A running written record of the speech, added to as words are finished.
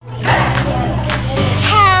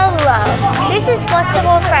This is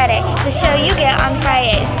Flexible Friday, the show you get on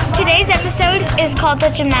Fridays. Today's episode is called The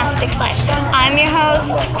Gymnastics Life. I'm your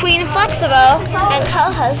host, Queen Flexible, and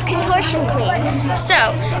co-host Contortion Queen. So,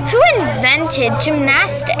 who invented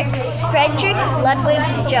gymnastics? Frederick Ludwig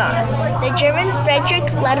John. The German Frederick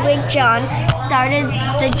Ludwig John started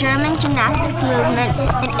the German gymnastics movement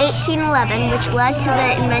in 1811, which led to the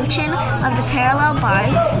invention of the parallel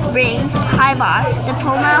bars, rings, high bar, the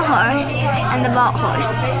pommel horse, and the vault horse.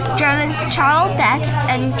 Germans Charles Beck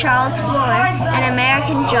and Charles Fuller and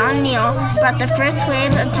American John Neal brought the first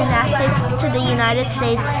wave of gymnastics to the United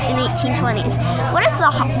States in 1820s. What is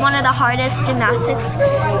one of the hardest gymnastics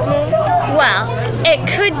moves? Well, it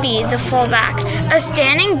could be the full back, a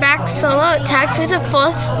standing back solo tucked with a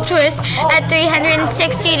full twist at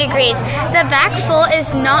 360 degrees. The back full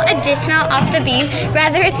is not a dismount off the beam,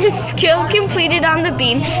 rather it's a skill completed on the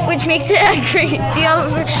beam, which makes it a great deal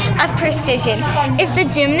of precision. If the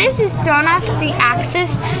gymnast is thrown off the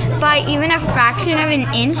axis by even a fraction of an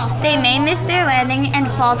inch, they may miss their landing and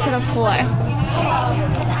fall to the floor.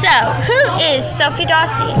 So, who is Sophie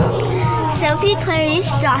Dawsey? Sophie Clarice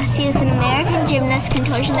Dawsey is an American gymnast,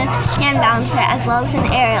 contortionist, hand balancer, as well as an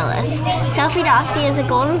aerialist. Sophie Dawsey is a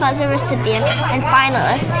Golden Buzzer recipient and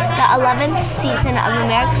finalist, the 11th season of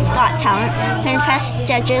America's Got Talent, who impressed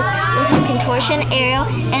judges with her contortion, aerial,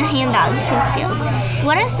 and hand balancing skills.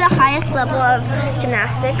 What is the highest level of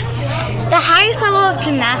gymnastics? The highest level of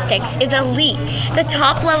gymnastics is elite, the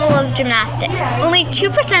top level of gymnastics. Only 2%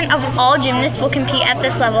 of all gymnasts will compete at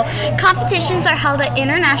this level. Competitions are held at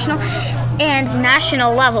international and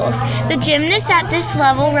national levels. The gymnasts at this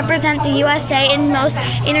level represent the USA in most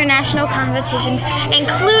international competitions,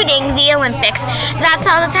 including the Olympics. That's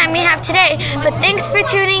all the time we have today, but thanks for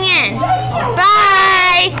tuning in.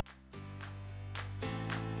 Bye!